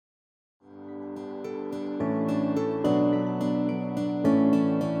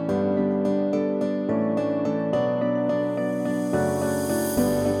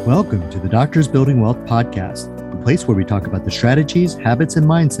Welcome to the Doctors Building Wealth podcast, a place where we talk about the strategies, habits, and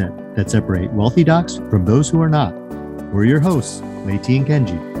mindset that separate wealthy docs from those who are not. We're your hosts, Lei-T and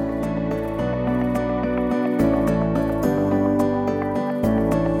Kenji.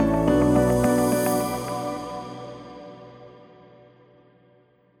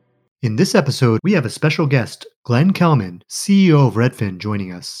 In this episode, we have a special guest, Glenn Kelman, CEO of Redfin,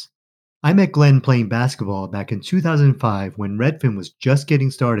 joining us. I met Glenn playing basketball back in 2005 when Redfin was just getting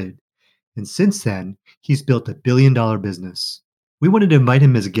started. And since then, he's built a billion-dollar business. We wanted to invite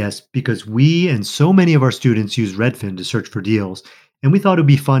him as a guest because we and so many of our students use Redfin to search for deals, and we thought it would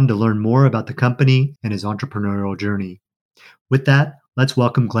be fun to learn more about the company and his entrepreneurial journey. With that, let's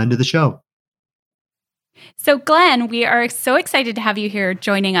welcome Glenn to the show. So Glenn, we are so excited to have you here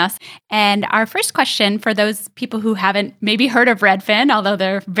joining us. And our first question for those people who haven't maybe heard of Redfin, although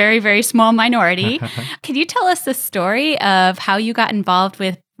they're a very, very small minority, can you tell us the story of how you got involved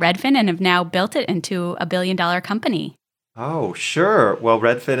with Redfin and have now built it into a billion-dollar company? Oh, sure. Well,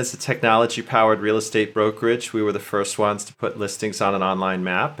 Redfin is a technology-powered real estate brokerage. We were the first ones to put listings on an online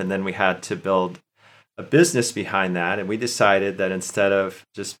map, and then we had to build a business behind that. And we decided that instead of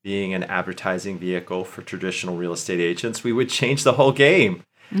just being an advertising vehicle for traditional real estate agents, we would change the whole game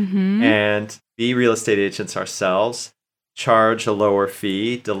and be real estate agents ourselves, charge a lower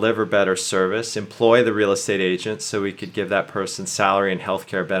fee, deliver better service, employ the real estate agent so we could give that person salary and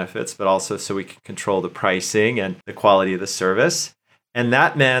healthcare benefits, but also so we could control the pricing and the quality of the service. And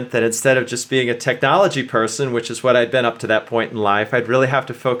that meant that instead of just being a technology person, which is what I'd been up to that point in life, I'd really have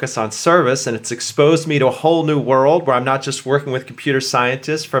to focus on service. And it's exposed me to a whole new world where I'm not just working with computer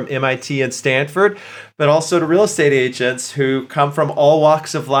scientists from MIT and Stanford, but also to real estate agents who come from all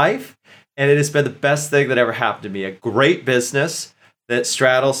walks of life. And it has been the best thing that ever happened to me. A great business that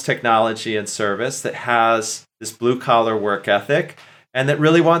straddles technology and service, that has this blue-collar work ethic, and that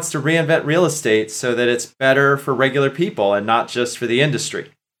really wants to reinvent real estate so that it's better for regular people and not just for the industry.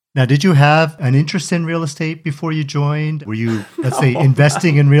 Now, did you have an interest in real estate before you joined? Were you, let's say,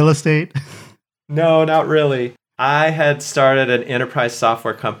 investing in real estate? No, not really. I had started an enterprise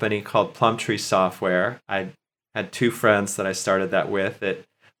software company called Plumtree Software. I had two friends that I started that with. It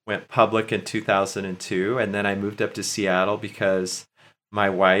went public in 2002, and then I moved up to Seattle because my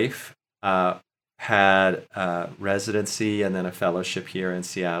wife had a residency and then a fellowship here in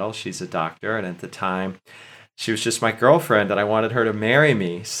Seattle. She's a doctor, and at the time, she was just my girlfriend, and I wanted her to marry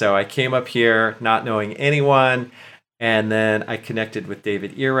me. So I came up here not knowing anyone, and then I connected with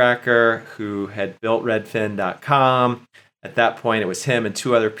David Earacker, who had built Redfin.com. At that point, it was him and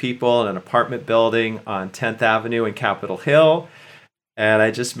two other people in an apartment building on 10th Avenue in Capitol Hill. And I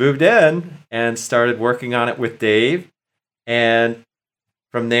just moved in and started working on it with Dave. And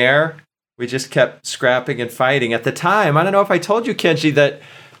from there, we just kept scrapping and fighting. At the time, I don't know if I told you, Kenji, that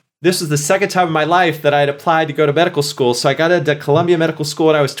this was the second time in my life that I had applied to go to medical school. So I got into Columbia Medical School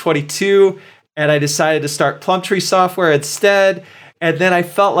when I was 22, and I decided to start Plumtree Software instead. And then I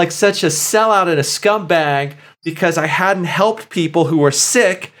felt like such a sellout and a scumbag because I hadn't helped people who were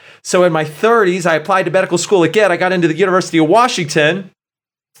sick. So in my 30s, I applied to medical school again. I got into the University of Washington,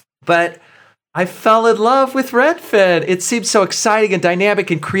 but I fell in love with Redfin. It seemed so exciting and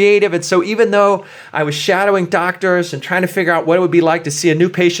dynamic and creative. And so even though I was shadowing doctors and trying to figure out what it would be like to see a new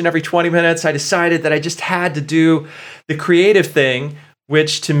patient every 20 minutes, I decided that I just had to do the creative thing,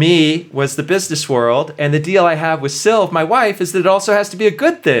 which to me was the business world. And the deal I have with Sylv, my wife, is that it also has to be a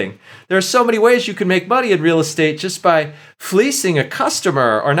good thing. There are so many ways you can make money in real estate just by fleecing a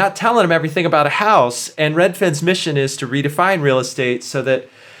customer or not telling them everything about a house. And Redfin's mission is to redefine real estate so that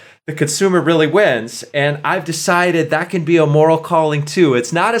the consumer really wins. And I've decided that can be a moral calling too.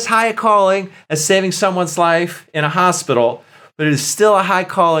 It's not as high a calling as saving someone's life in a hospital, but it is still a high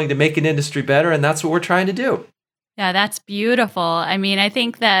calling to make an industry better. And that's what we're trying to do. Yeah, that's beautiful. I mean, I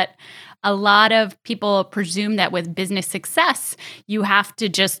think that a lot of people presume that with business success, you have to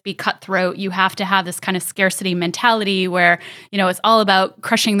just be cutthroat. You have to have this kind of scarcity mentality where, it's all about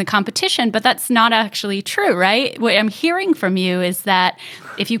crushing the competition, but that's not actually true, right? What I'm hearing from you is that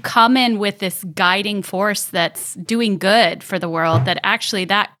if you come in with this guiding force that's doing good for the world, that actually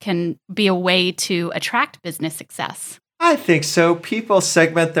that can be a way to attract business success. I think so. People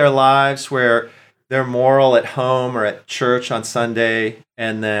segment their lives where they're moral at home or at church on Sunday,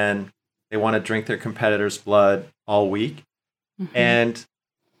 and then they want to drink their competitor's blood all week. And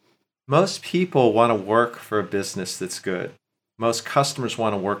most people want to work for a business that's good. Most customers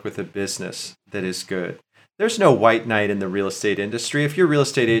want to work with a business that is good. There's no white knight in the real estate industry. If your real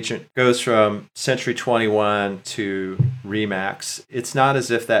estate agent goes from Century 21 to Remax, it's not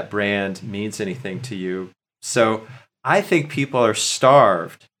as if that brand means anything to you. So I think people are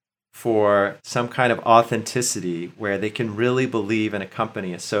starved for some kind of authenticity where they can really believe in a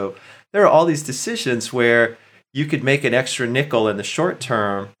company. So there are all these decisions where you could make an extra nickel in the short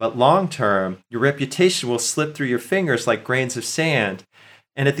term, but long term, your reputation will slip through your fingers like grains of sand.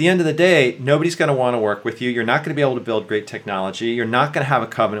 And at the end of the day, nobody's going to want to work with you. You're not going to be able to build great technology. You're not going to have a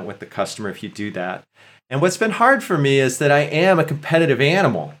covenant with the customer if you do that. And what's been hard for me is that I am a competitive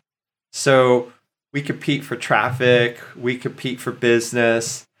animal. So we compete for traffic, we compete for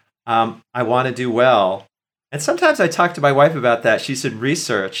business. I want to do well. And sometimes I talk to my wife about that. She's in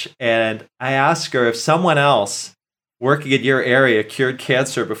research, and I ask her if someone else working in your area cured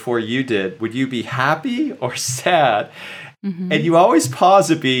cancer before you did, would you be happy or sad? Mm-hmm. And you always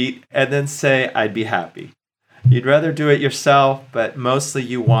pause a beat and then say, I'd be happy. You'd rather do it yourself, but mostly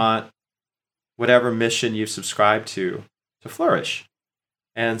you want whatever mission you've subscribed to flourish.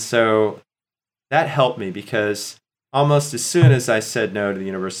 And so that helped me because almost as soon as I said no to the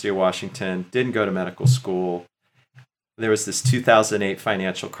University of Washington, didn't go to medical school, there was this 2008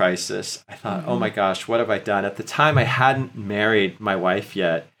 financial crisis. I thought, oh my gosh, what have I done? At the time, I hadn't married my wife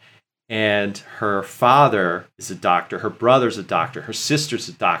yet. And her father is a doctor. Her brother's a doctor. Her sister's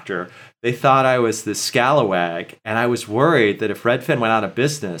a doctor. They thought I was this scalawag. And I was worried that if Redfin went out of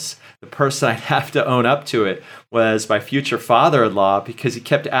business, the person I'd have to own up to it was my future father-in-law because he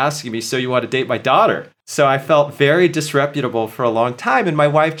kept asking me, so you want to date my daughter? So I felt very disreputable for a long time. And my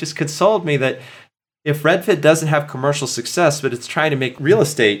wife just consoled me that if Redfin doesn't have commercial success, but it's trying to make real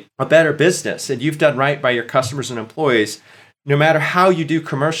estate a better business, and you've done right by your customers and employees, no matter how you do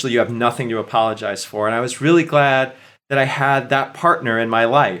commercially, you have nothing to apologize for. And I was really glad that I had that partner in my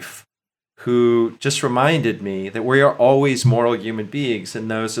life who just reminded me that we are always moral human beings, and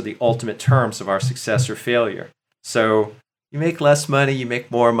those are the ultimate terms of our success or failure. So you make less money, you make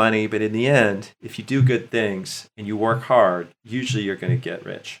more money, but in the end, if you do good things and you work hard, usually you're going to get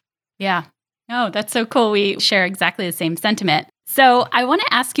rich. Yeah. Oh, that's so cool. We share exactly the same sentiment. So I want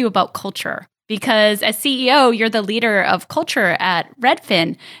to ask you about culture. Because as CEO, you're the leader of culture at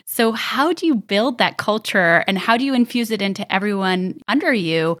Redfin. So how do you build that culture and how do you infuse it into everyone under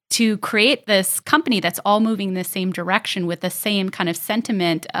you to create this company that's all moving in the same direction with the same kind of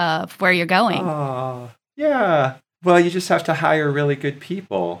sentiment of where you're going? Oh, yeah. Well, you just have to hire really good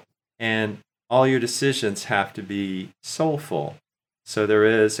people and all your decisions have to be soulful. So there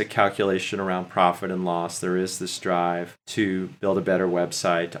is a calculation around profit and loss. There is this drive to build a better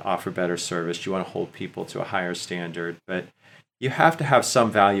website, to offer better service. You want to hold people to a higher standard, but you have to have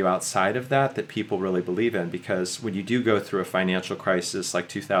some value outside of that people really believe in, because when you do go through a financial crisis like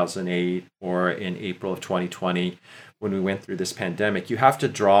 2008 or in April of 2020, when we went through this pandemic, you have to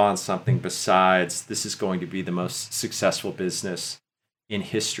draw on something besides this is going to be the most successful business in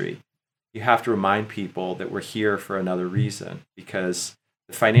history. You have to remind people that we're here for another reason, because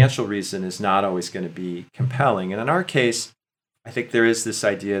the financial reason is not always going to be compelling. And in our case, I think there is this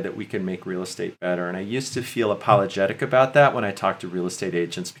idea that we can make real estate better. And I used to feel apologetic about that when I talked to real estate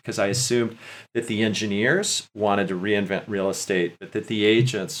agents, because I assumed that the engineers wanted to reinvent real estate, but that the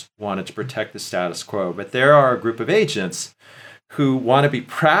agents wanted to protect the status quo. But there are a group of agents who want to be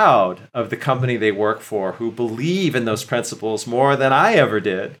proud of the company they work for, who believe in those principles more than I ever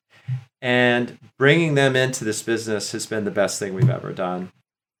did. And bringing them into this business has been the best thing we've ever done.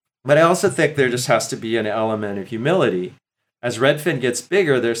 But I also think there just has to be an element of humility. As Redfin gets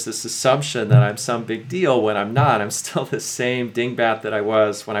bigger, there's this assumption that I'm some big deal when I'm not. I'm still the same dingbat that I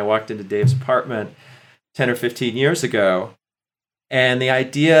was when I walked into Dave's apartment 10 or 15 years ago. And the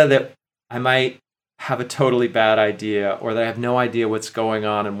idea that I might have a totally bad idea or that I have no idea what's going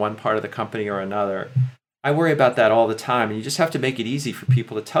on in one part of the company or another, I worry about that all the time. And you just have to make it easy for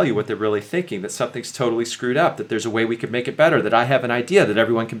people to tell you what they're really thinking, that something's totally screwed up, that there's a way we could make it better, that I have an idea, that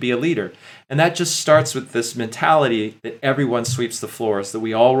everyone can be a leader. And that just starts with this mentality that everyone sweeps the floors, that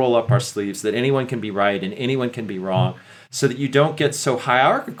we all roll up our sleeves, that anyone can be right and anyone can be wrong, so that you don't get so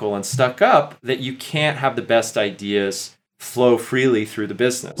hierarchical and stuck up that you can't have the best ideas flow freely through the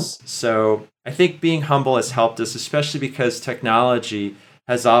business. So I think being humble has helped us, especially because technology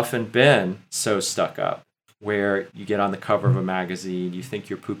has often been so stuck up, where you get on the cover of a magazine, you think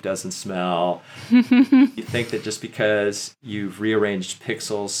your poop doesn't smell. You think that just because you've rearranged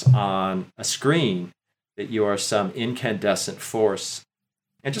pixels on a screen, that you are some incandescent force.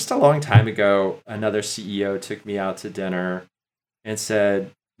 And just a long time ago, another CEO took me out to dinner and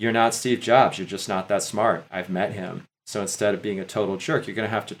said, "You're not Steve Jobs, you're just not that smart. I've met him. So instead of being a total jerk, you're going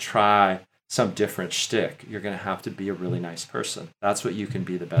to have to try some different shtick. You're going to have to be a really nice person. That's what you can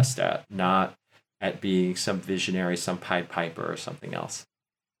be the best at, not at being some visionary, some Pied Piper or something else."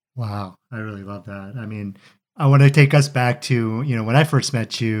 Wow, I really love that. I mean, I want to take us back to, when I first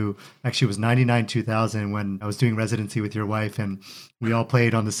met you, actually it was 99, 2000 when I was doing residency with your wife and we all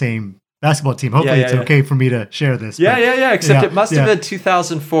played on the same basketball team. Yeah, Hopefully yeah, it's yeah. okay for me to share this. Yeah, But yeah, yeah. Except it must have yeah. been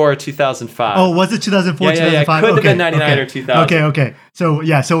 2004 or 2005. Oh, was it 2004, Yeah, yeah, yeah. It 2005? couldn't have Okay, been 99 okay. or 2000. Okay.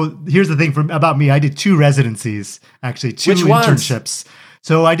 So here's the thing about me. I did 2 residencies, actually 2 Which ones? internships.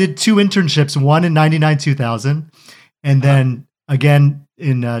 So I did 2 internships, one in 99, 2000, and then again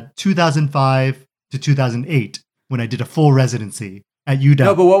in 2005 to 2008 when I did a full residency at UW.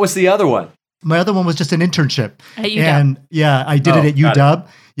 No, but what was the other one? My other one was just an internship. At UW. And yeah, I did it at got UW.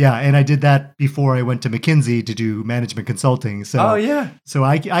 Yeah, and I did that before I went to McKinsey to do management consulting. So Oh, yeah. so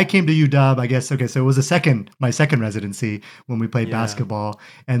I came to UW, I guess. Okay, so it was my second residency when we played Yeah. basketball.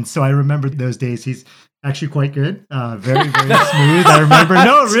 And so I remember those days. He's actually quite good. Very, very smooth. I remember.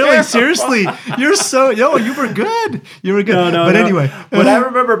 No, really, terrible. seriously. You were good. You were good. No. But anyway. What I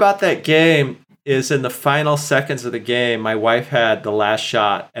remember about that game is in the final seconds of the game, my wife had the last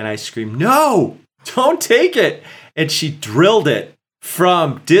shot and I screamed, "No, don't take it." And she drilled it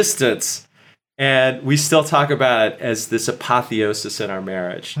from distance. And we still talk about it as this apotheosis in our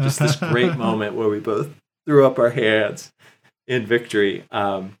marriage. Just this great moment where we both threw up our hands in victory.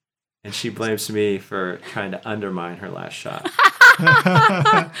 And she blames me for trying to undermine her last shot.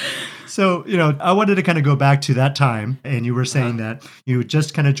 So, I wanted to kind of go back to that time. And you were saying that you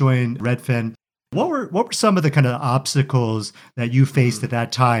just kind of joined Redfin. What were some of the kind of obstacles that you faced at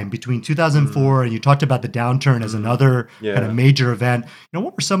that time between 2004 and you talked about the downturn as another kind of major event?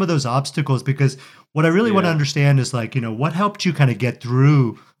 What were some of those obstacles? Because what I really want to understand is what helped you kind of get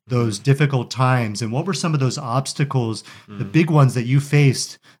through those difficult times, and what were some of those obstacles, the big ones that you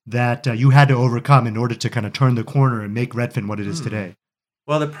faced that you had to overcome in order to kind of turn the corner and make Redfin what it is today?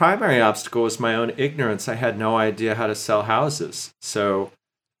 Well, the primary obstacle was my own ignorance. I had no idea how to sell houses. So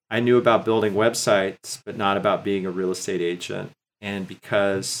I knew about building websites, but not about being a real estate agent. And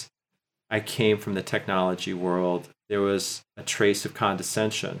because I came from the technology world, there was a trace of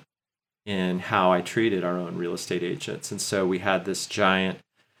condescension in how I treated our own real estate agents. And so we had this giant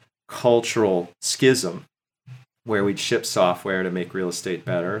cultural schism where we'd ship software to make real estate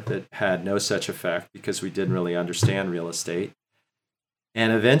better that had no such effect because we didn't really understand real estate.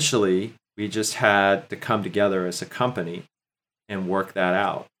 And eventually, we just had to come together as a company and work that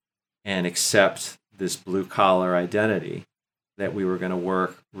out and accept this blue-collar identity that we were going to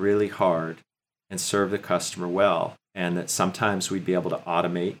work really hard and serve the customer well, and that sometimes we'd be able to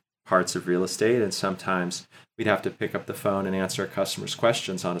automate parts of real estate, and sometimes we'd have to pick up the phone and answer a customer's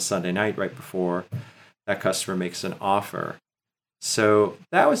questions on a Sunday night right before that customer makes an offer. So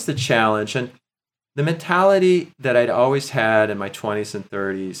that was the challenge. And the mentality that I'd always had in my 20s and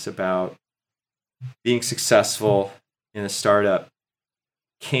 30s about being successful in a startup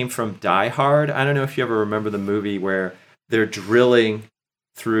came from Die Hard. I don't know if you ever remember the movie where they're drilling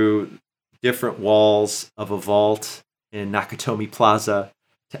through different walls of a vault in Nakatomi Plaza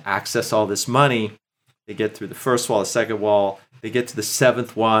to access all this money. They get through the first wall, the second wall. They get to the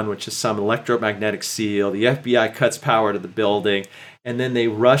seventh one, which is some electromagnetic seal. The FBI cuts power to the building. And then they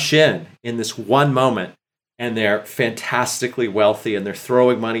rush in this one moment. And they're fantastically wealthy. And they're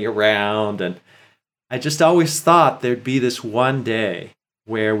throwing money around. And I just always thought there'd be this one day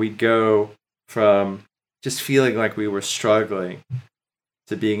where we'd go from just feeling like we were struggling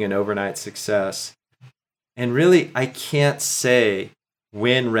to being an overnight success. And really, I can't say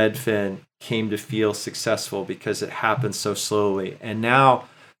when Redfin came to feel successful because it happened so slowly. And now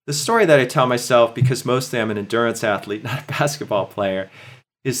the story that I tell myself, because mostly I'm an endurance athlete, not a basketball player,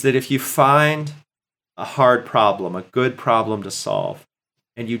 is that if you find a hard problem, a good problem to solve,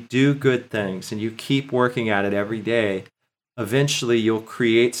 and you do good things and you keep working at it every day, eventually you'll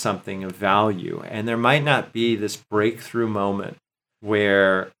create something of value. And there might not be this breakthrough moment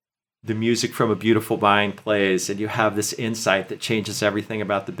where the music from A Beautiful Mind plays and you have this insight that changes everything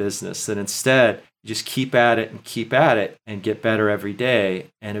about the business. And instead, you just keep at it and get better every day.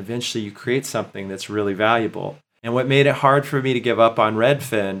 And eventually you create something that's really valuable. And what made it hard for me to give up on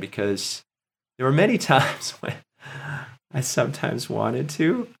Redfin, because there were many times when I sometimes wanted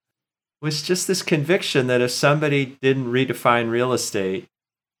to, was just this conviction that if somebody didn't redefine real estate,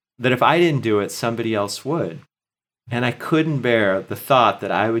 that if I didn't do it, somebody else would. And I couldn't bear the thought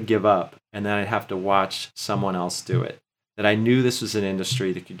that I would give up and then I'd have to watch someone else do it. That I knew this was an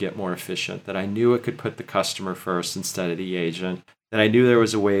industry that could get more efficient, that I knew it could put the customer first instead of the agent, that I knew there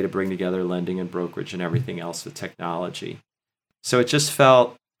was a way to bring together lending and brokerage and everything else with technology. So it just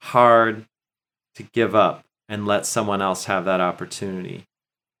felt hard to give up and let someone else have that opportunity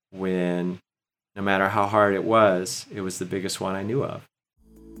when, no matter how hard it was the biggest one I knew of.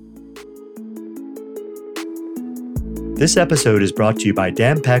 This episode is brought to you by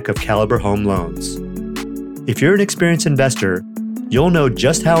Dan Peck of Caliber Home Loans. If you're an experienced investor, you'll know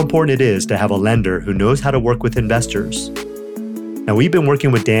just how important it is to have a lender who knows how to work with investors. Now, we've been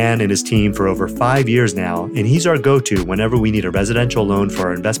working with Dan and his team for over 5 years now, and he's our go-to whenever we need a residential loan for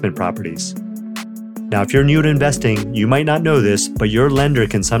our investment properties. Now, if you're new to investing, you might not know this, but your lender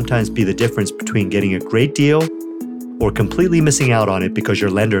can sometimes be the difference between getting a great deal or completely missing out on it because your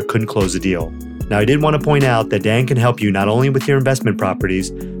lender couldn't close the deal. Now, I did want to point out that Dan can help you not only with your investment properties,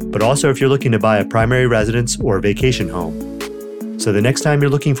 but also if you're looking to buy a primary residence or a vacation home. So the next time you're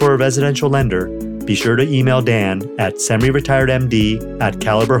looking for a residential lender, be sure to email Dan at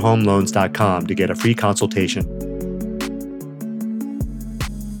semi-retiredmd@caliberhomeloans.com to get a free consultation.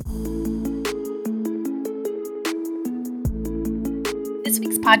 This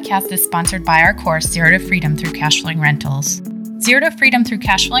week's podcast is sponsored by our course, Zero to Freedom Through Cash Flowing Rentals. Zero to Freedom Through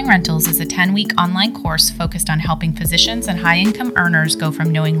Cash Flowing Rentals is a 10-week online course focused on helping physicians and high-income earners go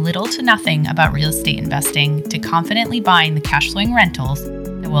from knowing little to nothing about real estate investing to confidently buying the cash flowing rentals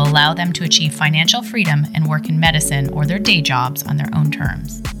that will allow them to achieve financial freedom and work in medicine or their day jobs on their own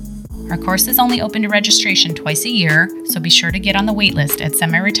terms. Our course is only open to registration twice a year, so be sure to get on the waitlist at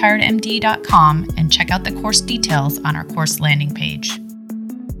semi-retiredmd.com and check out the course details on our course landing page.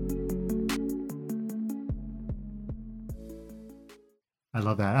 I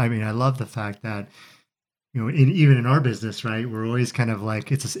love that. I mean, I love the fact that, even in our business, right, we're always kind of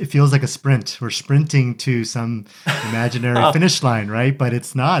like, it feels like a sprint. We're sprinting to some imaginary finish line, right? But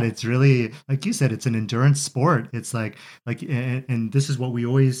it's not. It's really, like you said, it's an endurance sport. It's and this is what we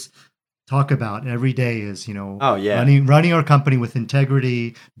always talk about every day is, running our company with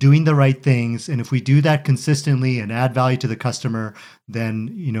integrity, doing the right things. And if we do that consistently and add value to the customer,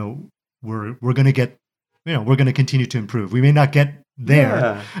 then, we're going to get, we're going to continue to improve. We may not get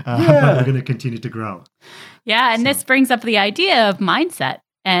there, but we're going to continue to grow. Yeah, and this brings up the idea of mindset.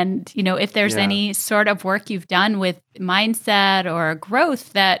 And, if there's any sort of work you've done with mindset or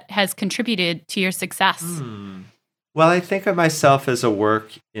growth that has contributed to your success. Well, I think of myself as a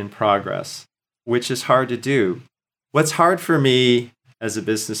work in progress, which is hard to do. What's hard for me as a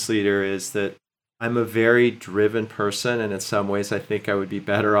business leader is that I'm a very driven person, and in some ways I think I would be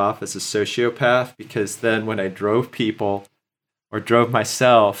better off as a sociopath, because then when I drove people or drove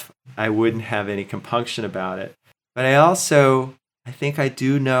myself, I wouldn't have any compunction about it. But I think I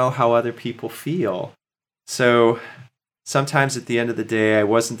do know how other people feel. So sometimes at the end of the day, I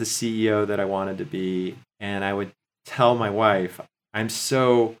wasn't the CEO that I wanted to be, and I would tell my wife, I'm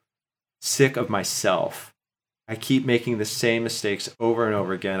so sick of myself. I keep making the same mistakes over and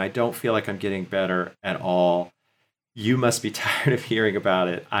over again. I don't feel like I'm getting better at all. You must be tired of hearing about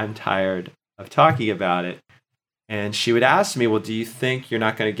it. I'm tired of talking about it. And she would ask me, well, do you think you're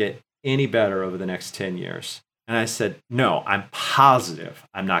not going to get any better over the next 10 years? And I said, no, I'm positive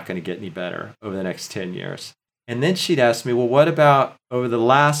I'm not going to get any better over the next 10 years. And then she'd ask me, well, what about over the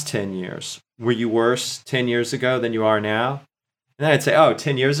last 10 years? Were you worse 10 years ago than you are now? And then I'd say,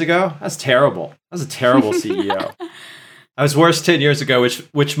 10 years ago? That's terrible. I was a terrible CEO. I was worse 10 years ago,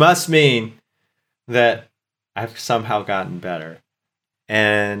 which must mean that I've somehow gotten better.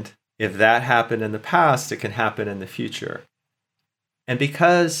 And if that happened in the past, it can happen in the future. And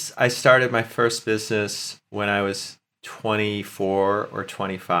because I started my first business when I was 24 or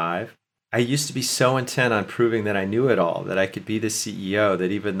 25, I used to be so intent on proving that I knew it all, that I could be the CEO,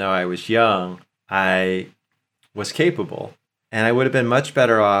 that even though I was young, I was capable. And I would have been much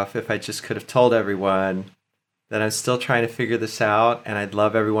better off if I just could have told everyone that I'm still trying to figure this out and I'd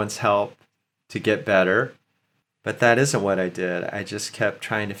love everyone's help to get better. But that isn't what I did. I just kept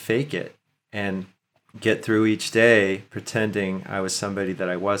trying to fake it and get through each day pretending I was somebody that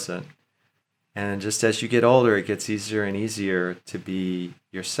I wasn't. And just as you get older, it gets easier and easier to be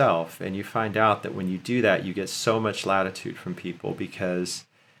yourself. And you find out that when you do that, you get so much latitude from people, because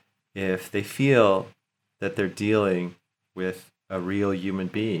if they feel that they're dealing with a real human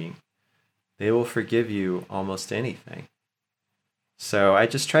being, they will forgive you almost anything. So I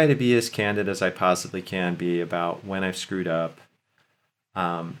just try to be as candid as I possibly can be about when I've screwed up,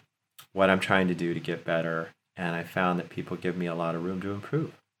 what I'm trying to do to get better. And I found that people give me a lot of room to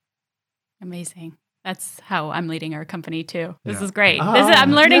improve. Amazing. That's how I'm leading our company too. This is great. Oh,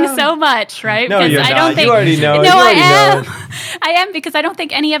 I'm learning so much, right? No, you're not. Think, you already know. No, I am. I am, because I don't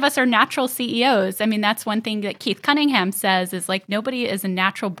think any of us are natural CEOs. I mean, that's one thing that Keith Cunningham says is like, nobody is a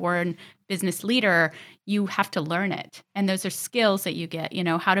natural born business leader. You have to learn it. And those are skills that you get,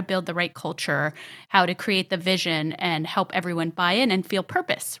 how to build the right culture, how to create the vision and help everyone buy in and feel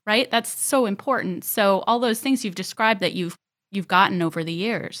purpose, right? That's so important. So all those things you've described that you've gotten over the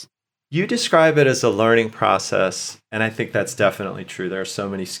years. You describe it as a learning process, and I think that's definitely true. There are so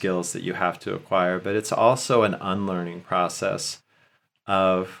many skills that you have to acquire, but it's also an unlearning process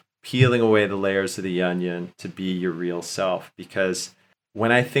of peeling away the layers of the onion to be your real self. Because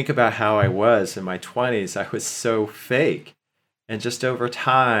when I think about how I was in my 20s, I was so fake. And just over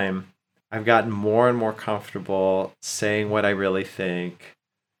time, I've gotten more and more comfortable saying what I really think,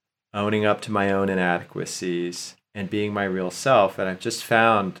 owning up to my own inadequacies, and being my real self. And I've just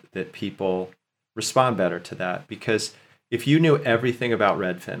found that people respond better to that. Because if you knew everything about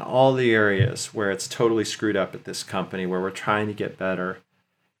Redfin, all the areas where it's totally screwed up at this company, where we're trying to get better,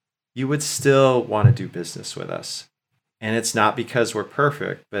 you would still want to do business with us. And it's not because we're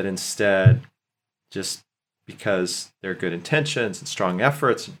perfect, but instead just because there are good intentions and strong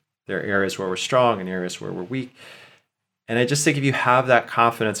efforts. There are areas where we're strong and areas where we're weak. And I just think if you have that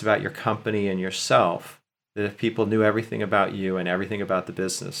confidence about your company and yourself, that if people knew everything about you and everything about the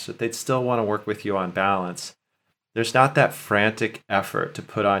business, that they'd still want to work with you on balance. There's not that frantic effort to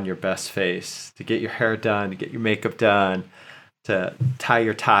put on your best face, to get your hair done, to get your makeup done, to tie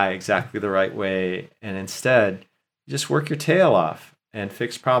your tie exactly the right way. And instead, you just work your tail off and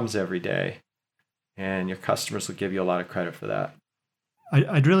fix problems every day. And your customers will give you a lot of credit for that.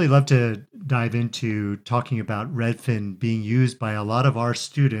 I'd really love to dive into talking about Redfin being used by a lot of our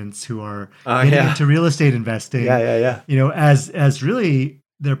students who are getting into real estate investing. As really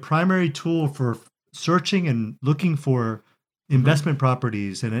their primary tool for searching and looking for investment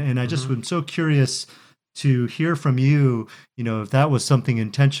properties. And I just am so curious to hear from you, if that was something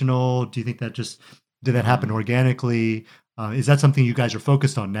intentional. Do you think that did that happen organically? Is that something you guys are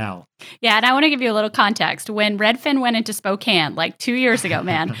focused on now? Yeah, and I want to give you a little context. When Redfin went into Spokane, like 2 years ago,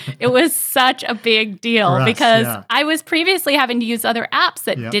 man, it was such a big deal because I was previously having to use other apps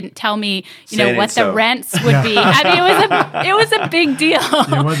that didn't tell me, what the rents would be. I mean, it was a big deal.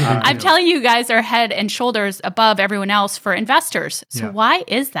 I'm telling you, guys are head and shoulders above everyone else for investors. So why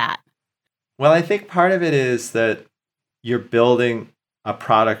is that? Well, I think part of it is that you're building a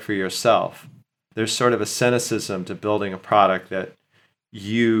product for yourself. There's sort of a cynicism to building a product that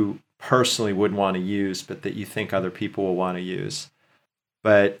you personally would want to use, but that you think other people will want to use.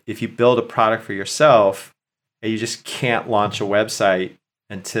 But if you build a product for yourself, and you just can't launch a website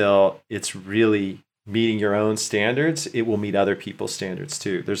until it's really meeting your own standards, it will meet other people's standards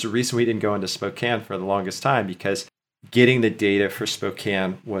too. There's a reason we didn't go into Spokane for the longest time, because getting the data for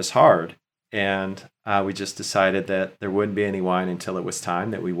Spokane was hard. And we just decided that there wouldn't be any wine until it was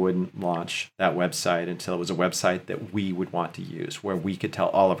time, that we wouldn't launch that website until it was a website that we would want to use, where we could tell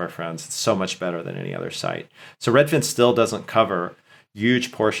all of our friends it's so much better than any other site. So Redfin still doesn't cover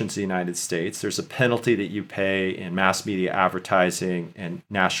huge portions of the United States. There's a penalty that you pay in mass media advertising and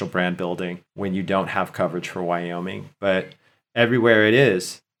national brand building when you don't have coverage for Wyoming. But everywhere it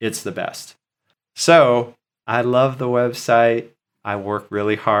is, it's the best. So I love the website. I work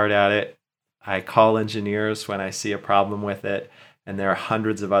really hard at it. I call engineers when I see a problem with it, and there are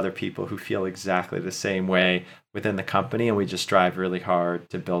hundreds of other people who feel exactly the same way within the company, and we just drive really hard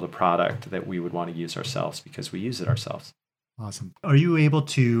to build a product that we would want to use ourselves because we use it ourselves. Awesome. Are you able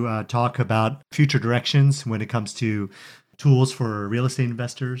to talk about future directions when it comes to tools for real estate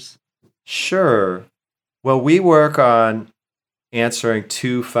investors? Sure. Well, we work on answering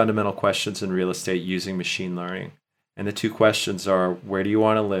two fundamental questions in real estate using machine learning. And the two questions are, where do you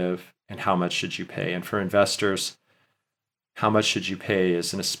want to live? And how much should you pay? And for investors, how much should you pay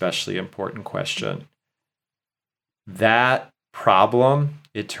is an especially important question. That problem,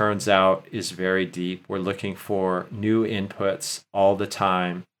 it turns out, is very deep. We're looking for new inputs all the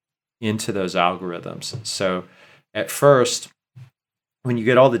time into those algorithms. So at first, when you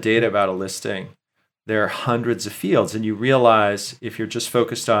get all the data about a listing, there are hundreds of fields, and you realize if you're just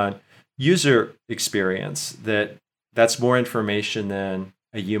focused on user experience, that's more information than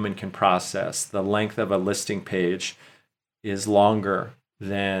a human can process. The length of a listing page is longer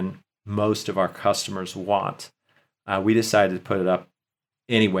than most of our customers want. We decided to put it up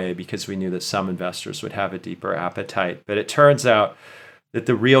anyway because we knew that some investors would have a deeper appetite. But it turns out that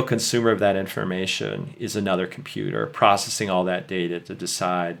the real consumer of that information is another computer processing all that data to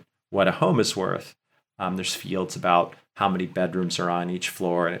decide what a home is worth. There's fields about how many bedrooms are on each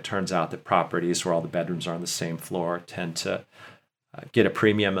floor, and it turns out that properties where all the bedrooms are on the same floor tend to get a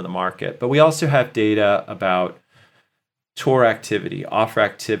premium in the market. But we also have data about tour activity, offer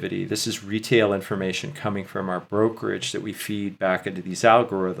activity. This is retail information coming from our brokerage that we feed back into these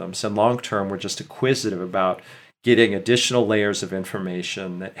algorithms. And long term, we're just acquisitive about getting additional layers of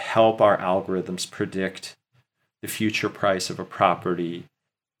information that help our algorithms predict the future price of a property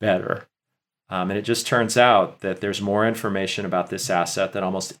better. And it just turns out that there's more information about this asset than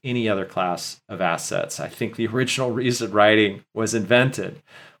almost any other class of assets. I think the original reason writing was invented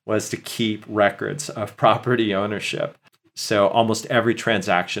was to keep records of property ownership. So almost every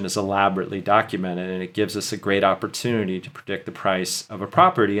transaction is elaborately documented, and it gives us a great opportunity to predict the price of a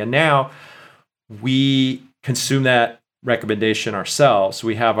property. And now we consume that recommendation ourselves.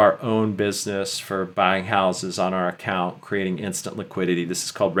 We have our own business for buying houses on our account, creating instant liquidity. This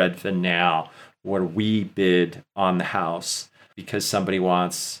is called Redfin Now, where we bid on the house because somebody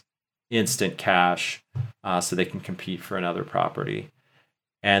wants instant cash so they can compete for another property.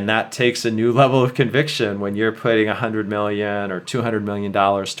 And that takes a new level of conviction when you're putting $100 million or $200 million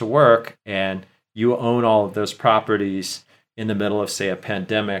to work and you own all of those properties in the middle of, say, a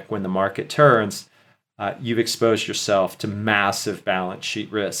pandemic. When the market turns, you've exposed yourself to massive balance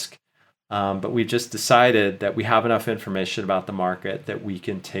sheet risk. But we've just decided that we have enough information about the market that we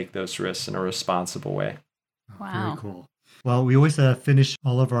can take those risks in a responsible way. Wow. Very cool. Well, we always finish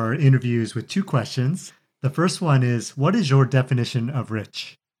all of our interviews with 2 questions. The first one is, what is your definition of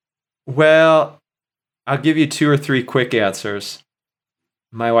rich? Well, I'll give you 2 or 3 quick answers.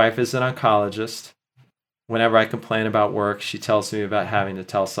 My wife is an oncologist. Whenever I complain about work, she tells me about having to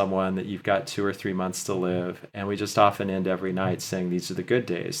tell someone that you've got 2 or 3 months to live. And we just often end every night saying these are the good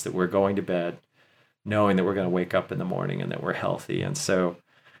days, that we're going to bed, knowing that we're going to wake up in the morning and that we're healthy. And so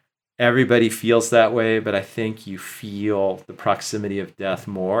everybody feels that way, but I think you feel the proximity of death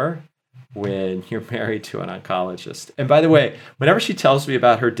more when you're married to an oncologist. And by the way, whenever she tells me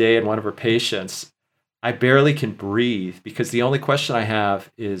about her day and one of her patients, I barely can breathe because the only question I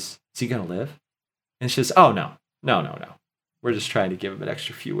have is he going to live? And she says, oh, no. We're just trying to give him an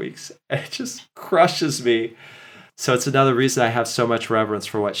extra few weeks. It just crushes me. So it's another reason I have so much reverence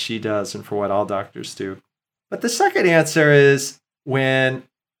for what she does and for what all doctors do. But the second answer is when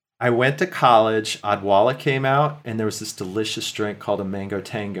I went to college, Odwalla came out, and there was this delicious drink called a mango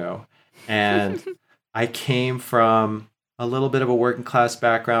tango. And I came from a little bit of a working class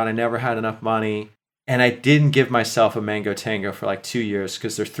background. I never had enough money. And I didn't give myself a mango tango for like 2 years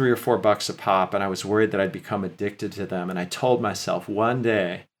because they're $3 or $4 a pop. And I was worried that I'd become addicted to them. And I told myself one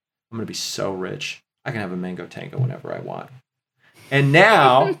day, I'm going to be so rich, I can have a mango tango whenever I want. And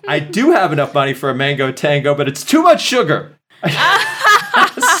now I do have enough money for a mango tango, but it's too much sugar.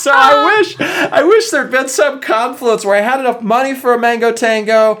 So I wish there'd been some confluence where I had enough money for a mango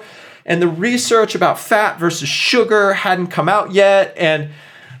tango and the research about fat versus sugar hadn't come out yet. And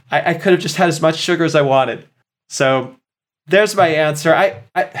I could have just had as much sugar as I wanted. So there's my answer.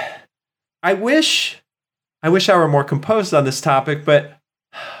 I wish I were more composed on this topic, but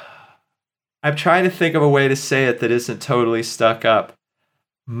I'm trying to think of a way to say it that isn't totally stuck up.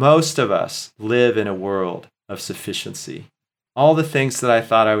 Most of us live in a world of sufficiency. All the things that I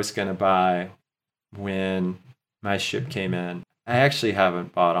thought I was going to buy when my ship came in, I actually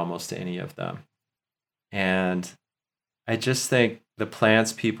haven't bought almost any of them. And I just think the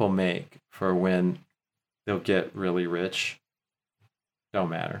plans people make for when they'll get really rich don't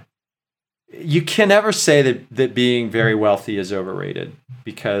matter. You can never say that being very wealthy is overrated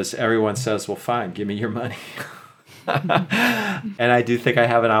because everyone says, well, fine, give me your money. And I do think I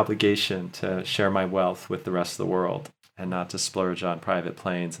have an obligation to share my wealth with the rest of the world and not to splurge on private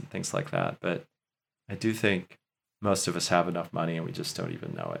planes and things like that. But I do think most of us have enough money and we just don't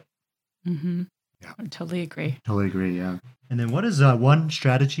even know it. Mm-hmm. Yeah. I totally agree. Yeah. And then what is one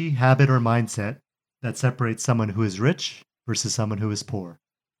strategy, habit, or mindset that separates someone who is rich versus someone who is poor?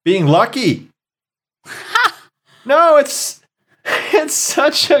 Being lucky. No, it's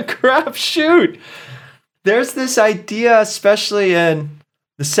such a crapshoot. There's this idea, especially in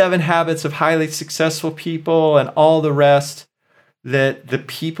the 7 Habits of Highly Successful People and all the rest, that the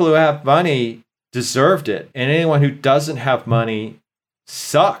people who have money deserved it. And anyone who doesn't have money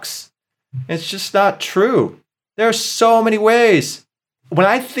sucks. It's just not true. There are so many ways. When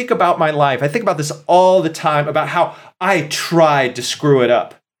I think about my life, I think about this all the time, about how I tried to screw it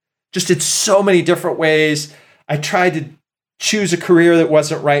up. Just in so many different ways. I tried to choose a career that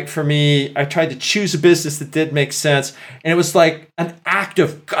wasn't right for me. I tried to choose a business that did make sense. And it was like an act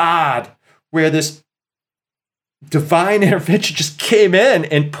of God where this divine intervention just came in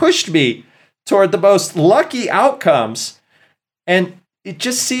and pushed me toward the most lucky outcomes. And it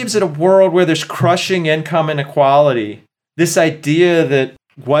just seems in a world where there's crushing income inequality, this idea that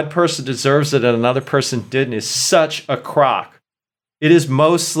one person deserves it and another person didn't is such a crock. It is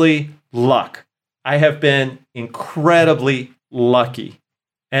mostly luck. I have been incredibly lucky.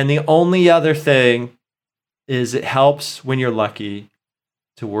 And the only other thing is it helps when you're lucky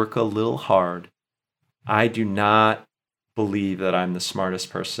to work a little hard. I do not believe that I'm the smartest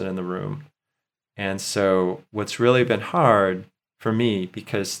person in the room. And so what's really been hard for me,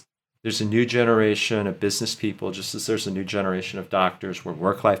 because there's a new generation of business people, just as there's a new generation of doctors where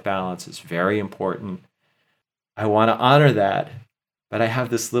work-life balance is very important. I want to honor that, but I have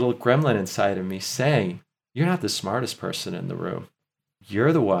this little gremlin inside of me saying, you're not the smartest person in the room.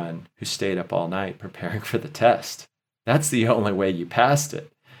 You're the one who stayed up all night preparing for the test. That's the only way you passed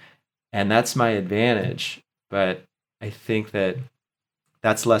it. And that's my advantage. But I think that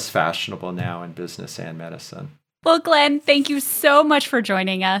that's less fashionable now in business and medicine. Well, Glenn, thank you so much for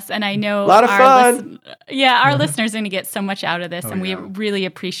joining us. And I know a lot of fun. Our listeners are going to get so much out of this, and we really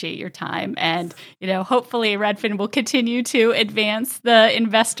appreciate your time. And, hopefully Redfin will continue to advance the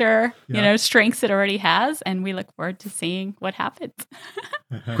investor, strengths it already has. And we look forward to seeing what happens.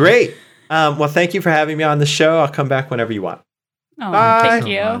 Great. Well, thank you for having me on the show. I'll come back whenever you want. Oh, Bye. Thank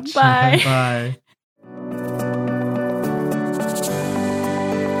you. Bye. Bye.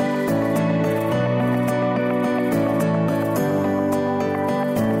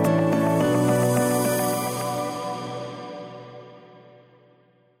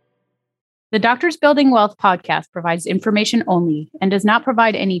 The Doctors Building Wealth podcast provides information only and does not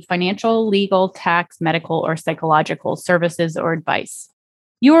provide any financial, legal, tax, medical, or psychological services or advice.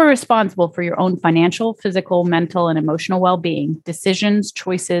 You are responsible for your own financial, physical, mental, and emotional well-being, decisions,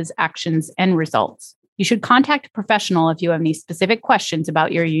 choices, actions, and results. You should contact a professional if you have any specific questions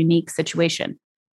about your unique situation.